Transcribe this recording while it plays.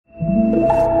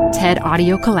TED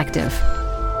Audio Collective.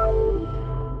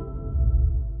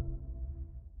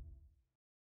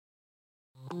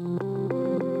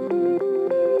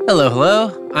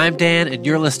 Hello. I'm Dan, and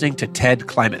you're listening to TED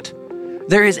Climate.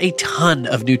 There is a ton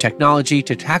of new technology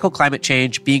to tackle climate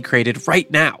change being created right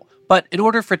now. But in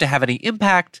order for it to have any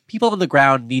impact, people on the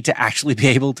ground need to actually be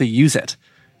able to use it.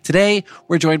 Today,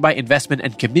 we're joined by investment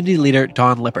and community leader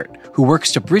Dawn Lippert, who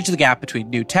works to bridge the gap between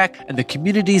new tech and the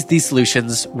communities these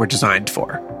solutions were designed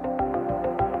for.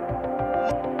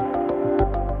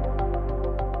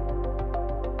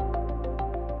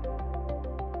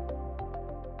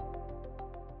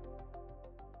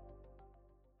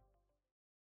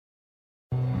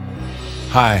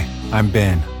 Hi, I'm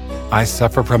Ben. I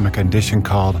suffer from a condition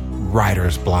called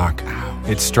writer's block.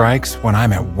 It strikes when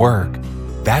I'm at work.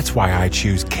 That's why I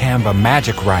choose Canva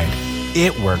Magic Write.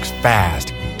 It works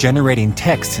fast, generating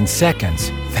text in seconds,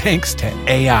 thanks to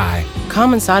AI.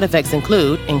 Common side effects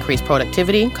include increased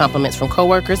productivity, compliments from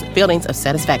coworkers, feelings of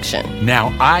satisfaction.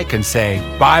 Now I can say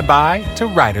bye-bye to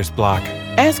writer's block.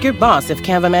 Ask your boss if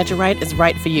Canva Magic Write is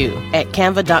right for you at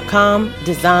canva.com,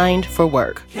 designed for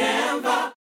work.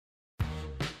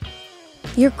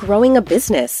 You're growing a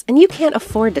business, and you can't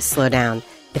afford to slow down.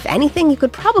 If anything, you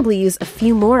could probably use a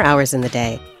few more hours in the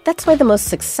day. That's why the most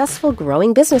successful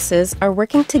growing businesses are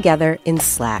working together in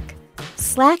Slack.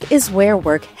 Slack is where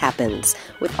work happens,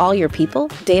 with all your people,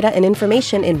 data, and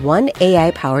information in one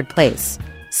AI-powered place.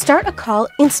 Start a call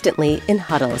instantly in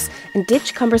huddles and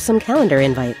ditch cumbersome calendar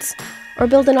invites. Or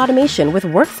build an automation with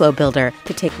Workflow Builder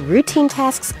to take routine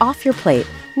tasks off your plate,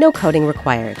 no coding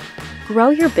required. Grow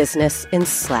your business in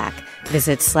Slack.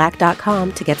 Visit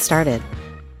slack.com to get started.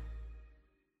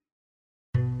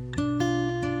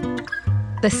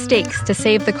 The stakes to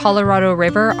save the Colorado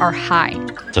River are high.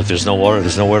 So if there's no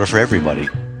water for everybody.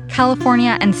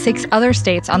 California and 6 other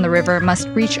states on the river must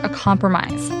reach a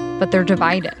compromise, but they're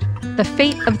divided. The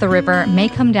fate of the river may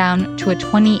come down to a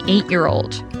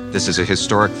 28-year-old. This is a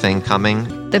historic thing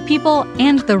coming. The people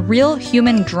and the real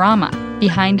human drama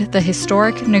behind the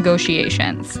historic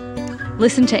negotiations.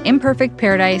 Listen to Imperfect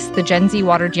Paradise, the Gen Z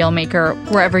water deal maker,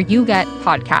 wherever you get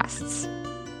podcasts.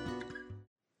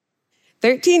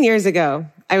 13 years ago,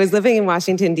 I was living in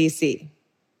Washington, D.C.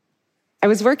 I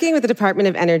was working with the Department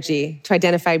of Energy to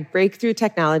identify breakthrough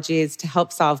technologies to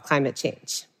help solve climate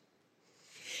change.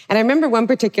 And I remember one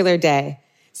particular day,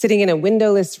 sitting in a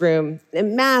windowless room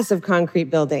in massive concrete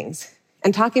buildings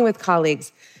and talking with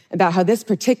colleagues about how this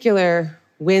particular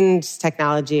wind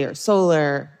technology or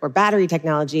solar or battery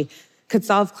technology could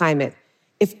solve climate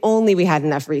if only we had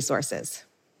enough resources.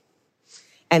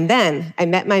 And then I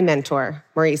met my mentor,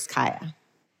 Maurice Kaya.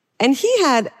 And he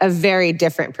had a very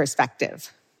different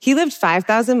perspective. He lived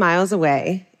 5,000 miles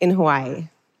away in Hawaii,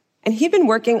 and he'd been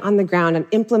working on the ground on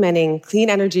implementing clean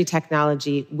energy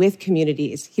technology with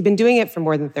communities. He'd been doing it for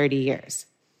more than 30 years.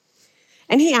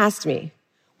 And he asked me,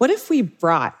 what if we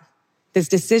brought this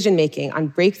decision-making on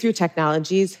breakthrough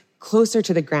technologies closer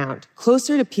to the ground,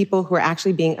 closer to people who are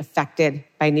actually being affected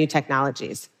by new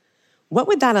technologies? What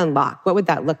would that unlock? What would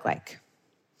that look like?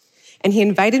 And he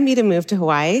invited me to move to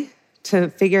Hawaii to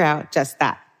figure out just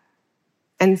that.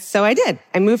 And so I did.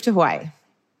 I moved to Hawaii.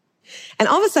 And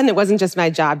all of a sudden, it wasn't just my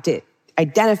job to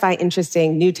identify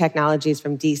interesting new technologies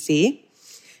from DC,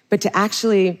 but to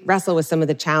actually wrestle with some of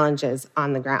the challenges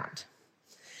on the ground.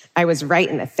 I was right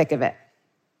in the thick of it.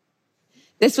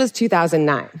 This was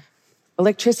 2009.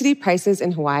 Electricity prices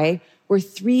in Hawaii were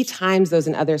 3 times those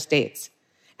in other states,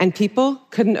 and people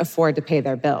couldn't afford to pay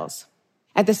their bills.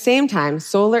 At the same time,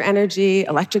 solar energy,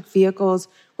 electric vehicles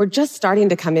were just starting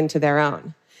to come into their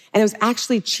own, and it was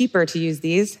actually cheaper to use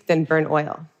these than burn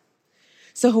oil.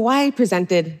 So Hawaii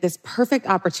presented this perfect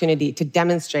opportunity to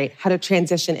demonstrate how to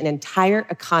transition an entire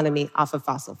economy off of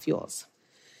fossil fuels.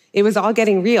 It was all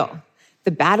getting real.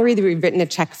 The battery that we'd written a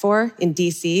check for in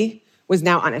DC was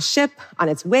now on a ship on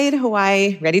its way to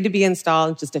Hawaii, ready to be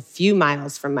installed just a few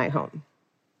miles from my home.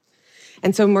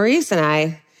 And so Maurice and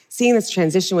I, seeing this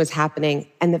transition was happening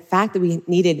and the fact that we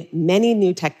needed many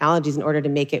new technologies in order to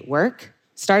make it work,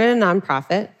 started a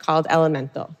nonprofit called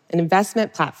Elemental, an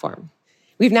investment platform.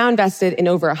 We've now invested in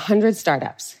over 100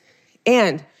 startups,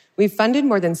 and we've funded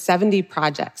more than 70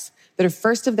 projects that are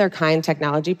first-of-their-kind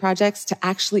technology projects to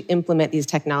actually implement these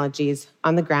technologies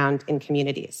on the ground in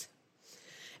communities.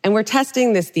 And we're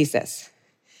testing this thesis.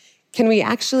 Can we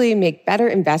actually make better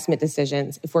investment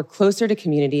decisions if we're closer to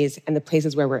communities and the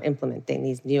places where we're implementing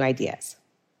these new ideas?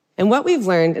 And what we've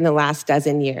learned in the last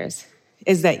dozen years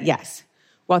is that, yes,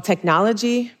 while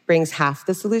technology brings half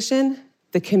the solution,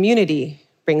 the community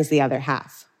brings the other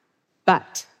half.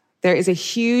 But there is a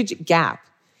huge gap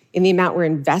in the amount we're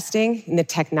investing in the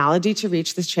technology to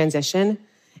reach this transition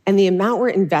and the amount we're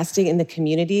investing in the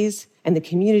communities and the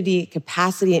community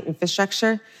capacity and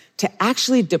infrastructure to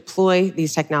actually deploy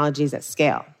these technologies at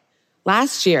scale.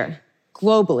 Last year,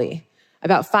 globally,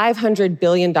 about $500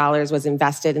 billion was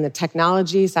invested in the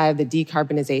technology side of the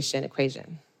decarbonization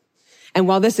equation. And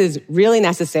while this is really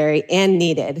necessary and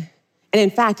needed, and in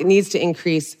fact, it needs to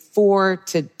increase 4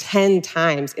 to 10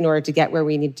 times in order to get where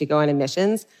we need to go on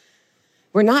emissions,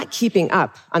 we're not keeping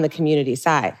up on the community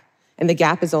side, and the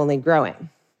gap is only growing.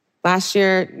 Last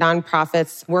year,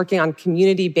 nonprofits working on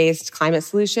community-based climate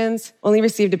solutions only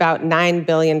received about $9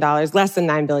 billion, less than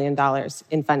 $9 billion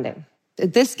in funding.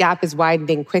 This gap is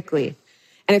widening quickly,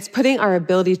 and it's putting our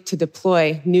ability to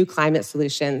deploy new climate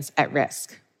solutions at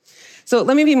risk. So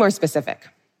let me be more specific.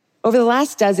 Over the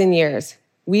last dozen years,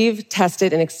 we've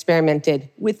tested and experimented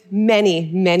with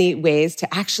many, many ways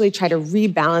to actually try to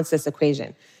rebalance this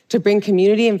equation, to bring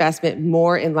community investment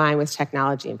more in line with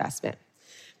technology investment.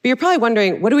 But you're probably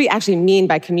wondering, what do we actually mean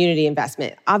by community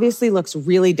investment? Obviously looks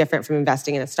really different from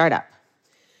investing in a startup.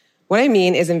 What I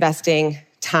mean is investing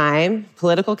time,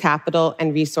 political capital,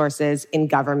 and resources in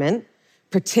government,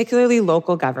 particularly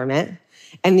local government,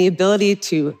 and the ability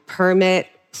to permit,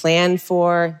 plan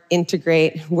for,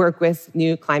 integrate, work with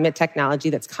new climate technology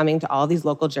that's coming to all these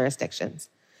local jurisdictions.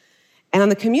 And on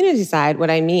the community side, what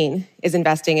I mean is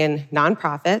investing in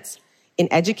nonprofits, in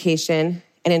education,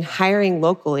 and in hiring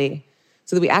locally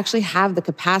so that we actually have the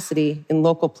capacity in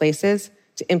local places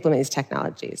to implement these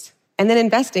technologies. And then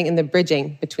investing in the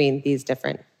bridging between these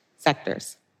different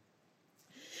sectors.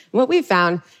 And what we've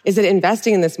found is that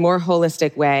investing in this more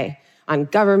holistic way on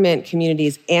government,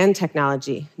 communities, and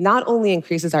technology not only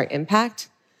increases our impact,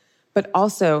 but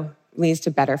also leads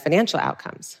to better financial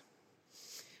outcomes.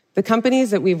 The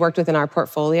companies that we've worked with in our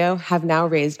portfolio have now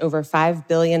raised over $5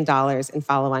 billion in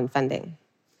follow-on funding,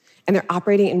 and they're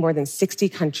operating in more than 60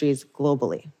 countries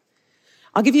globally.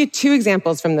 I'll give you 2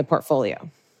 examples from the portfolio,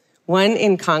 one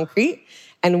in concrete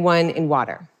and one in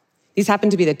water. These happen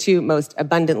to be the 2 most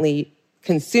abundantly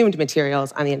consumed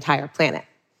materials on the entire planet.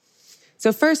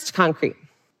 So first, concrete.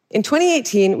 In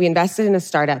 2018, we invested in a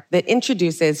startup that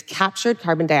introduces captured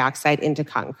carbon dioxide into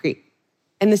concrete.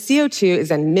 And the CO2 is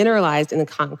then mineralized in the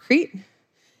concrete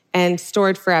and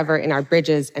stored forever in our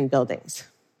bridges and buildings.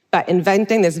 But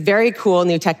inventing this very cool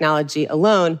new technology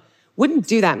alone wouldn't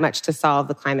do that much to solve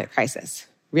the climate crisis.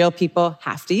 Real people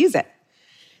have to use it.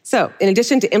 So in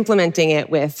addition to implementing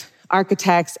it with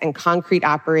architects and concrete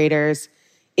operators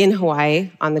in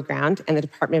Hawaii on the ground and the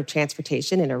Department of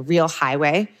Transportation in a real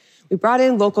highway, we brought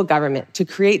in local government to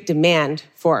create demand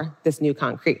for this new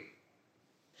concrete.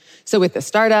 So with the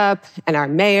startup and our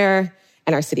mayor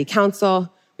and our city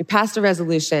council, we passed a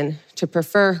resolution to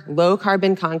prefer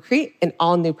low-carbon concrete in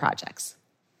all new projects.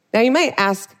 Now, you might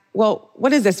ask, well, what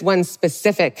does this one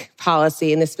specific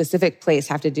policy in this specific place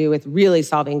have to do with really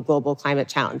solving global climate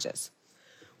challenges?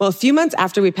 Well, a few months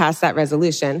after we passed that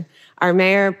resolution, our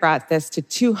mayor brought this to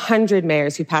 200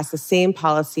 mayors who passed the same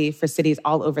policy for cities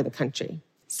all over the country.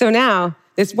 So now,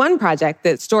 this one project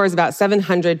that stores about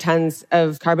 700 tons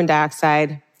of carbon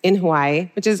dioxide in Hawaii,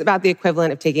 which is about the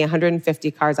equivalent of taking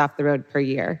 150 cars off the road per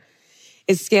year,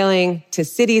 is scaling to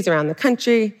cities around the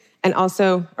country and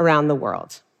also around the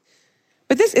world.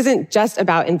 But this isn't just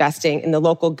about investing in the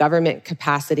local government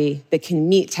capacity that can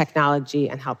meet technology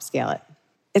and help scale it.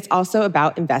 It's also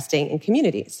about investing in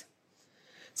communities.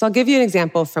 So I'll give you an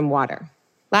example from water.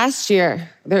 Last year,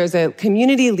 there was a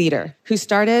community leader who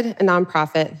started a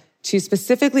nonprofit to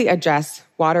specifically address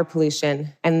water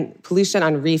pollution and pollution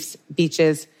on reefs,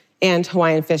 beaches, and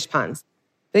Hawaiian fish ponds.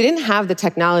 They didn't have the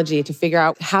technology to figure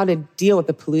out how to deal with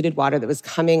the polluted water that was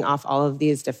coming off all of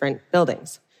these different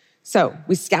buildings. So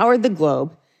we scoured the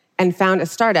globe and found a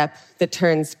startup that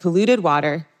turns polluted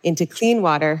water into clean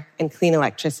water and clean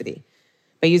electricity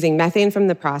by using methane from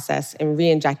the process and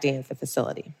re-injecting it into the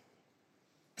facility.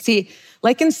 See,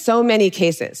 like in so many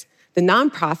cases, the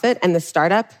nonprofit and the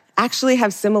startup actually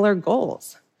have similar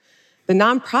goals. The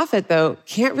nonprofit, though,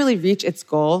 can't really reach its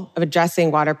goal of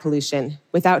addressing water pollution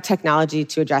without technology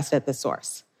to address it at the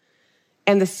source.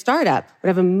 And the startup would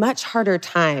have a much harder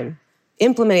time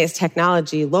implementing its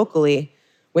technology locally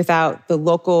without the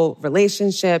local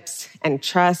relationships and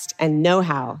trust and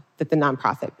know-how that the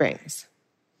nonprofit brings.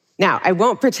 Now, I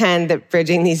won't pretend that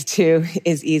bridging these 2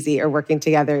 is easy or working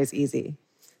together is easy.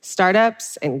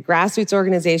 Startups and grassroots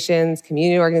organizations,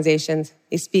 community organizations,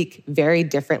 they speak very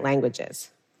different languages,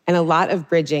 and a lot of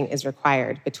bridging is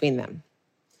required between them.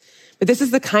 But this is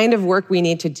the kind of work we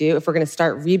need to do if we're going to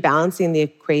start rebalancing the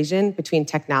equation between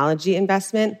technology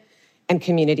investment and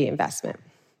community investment.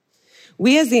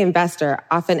 We as the investor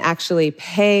often actually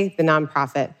pay the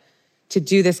nonprofit to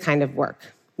do this kind of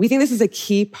work. We think this is a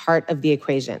key part of the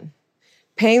equation.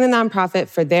 Paying the nonprofit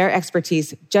for their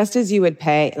expertise just as you would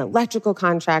pay an electrical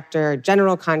contractor or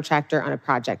general contractor on a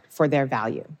project for their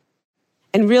value.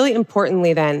 And really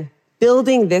importantly then,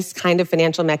 building this kind of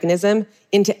financial mechanism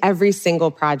into every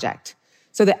single project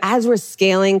so that as we're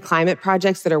scaling climate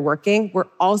projects that are working, we're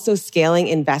also scaling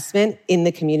investment in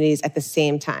the communities at the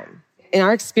same time. In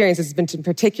our experience, this has been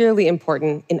particularly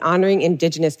important in honoring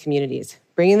Indigenous communities,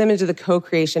 bringing them into the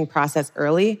co-creation process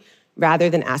early rather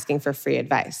than asking for free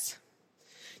advice.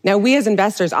 Now, we as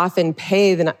investors often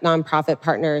pay the nonprofit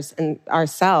partners and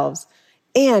ourselves,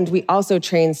 and we also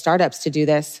train startups to do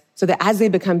this so that as they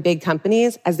become big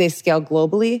companies, as they scale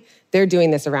globally, they're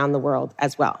doing this around the world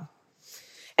as well.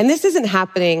 And this isn't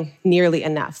happening nearly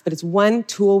enough, but it's one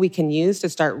tool we can use to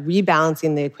start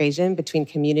rebalancing the equation between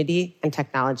community and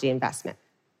technology investment.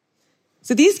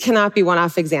 So these cannot be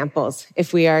one-off examples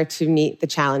if we are to meet the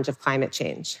challenge of climate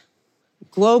change.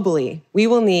 Globally, we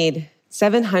will need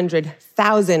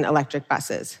 700,000 electric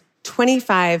buses,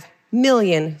 25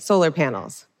 million solar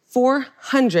panels,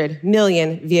 400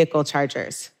 million vehicle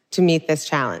chargers to meet this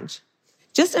challenge.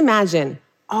 Just imagine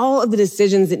all of the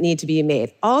decisions that need to be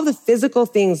made, all of the physical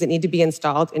things that need to be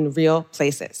installed in real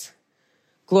places.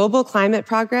 Global climate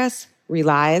progress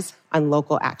relies on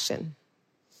local action.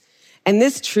 And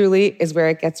this truly is where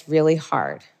it gets really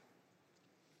hard.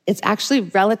 It's actually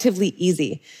relatively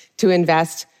easy to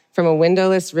invest from a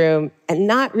windowless room and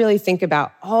not really think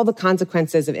about all the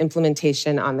consequences of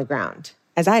implementation on the ground,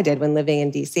 as I did when living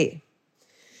in DC.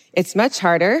 It's much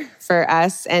harder for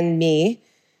us and me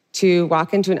to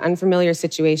walk into an unfamiliar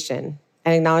situation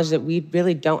and acknowledge that we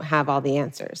really don't have all the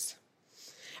answers.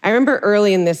 I remember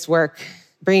early in this work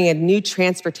bringing a new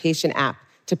transportation app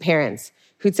to parents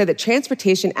who'd said that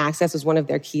transportation access was one of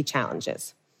their key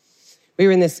challenges. We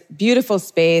were in this beautiful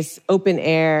space, open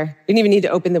air. We didn't even need to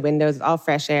open the windows, all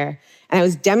fresh air. And I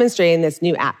was demonstrating this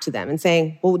new app to them and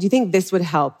saying, well, do you think this would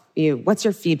help you? What's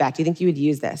your feedback? Do you think you would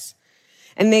use this?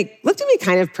 And they looked at me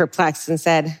kind of perplexed and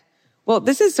said, well,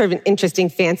 this is sort of an interesting,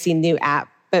 fancy new app,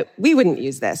 but we wouldn't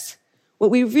use this.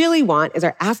 What we really want is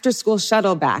our after-school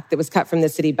shuttle back that was cut from the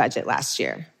city budget last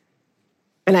year.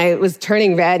 And I was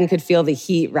turning red and could feel the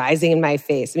heat rising in my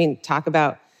face. I mean, talk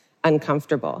about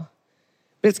uncomfortable.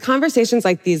 But it's conversations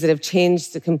like these that have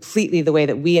changed completely the way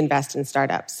that we invest in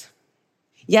startups.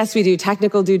 Yes, we do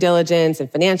technical due diligence and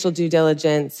financial due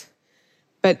diligence,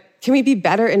 but can we be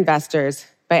better investors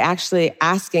by actually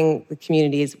asking the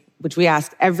communities, which we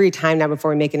ask every time now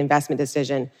before we make an investment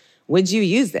decision, would you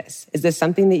use this? Is this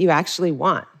something that you actually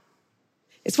want?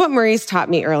 It's what Maurice taught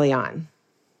me early on.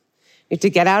 You have to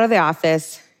get out of the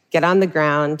office, get on the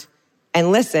ground,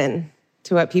 and listen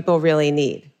to what people really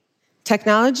need.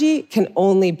 Technology can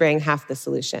only bring half the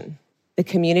solution. The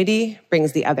community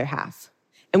brings the other half.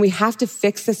 And we have to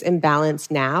fix this imbalance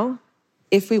now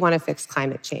if we want to fix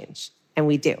climate change. And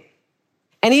we do.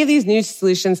 Any of these new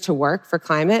solutions to work for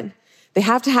climate, they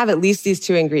have to have at least these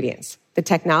two ingredients: the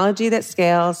technology that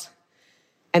scales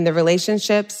and the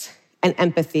relationships and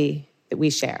empathy that we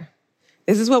share.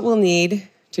 This is what we'll need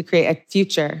to create a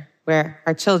future where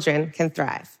our children can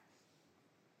thrive.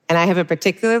 And I have a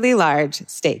particularly large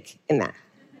stake in that.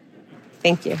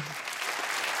 Thank you.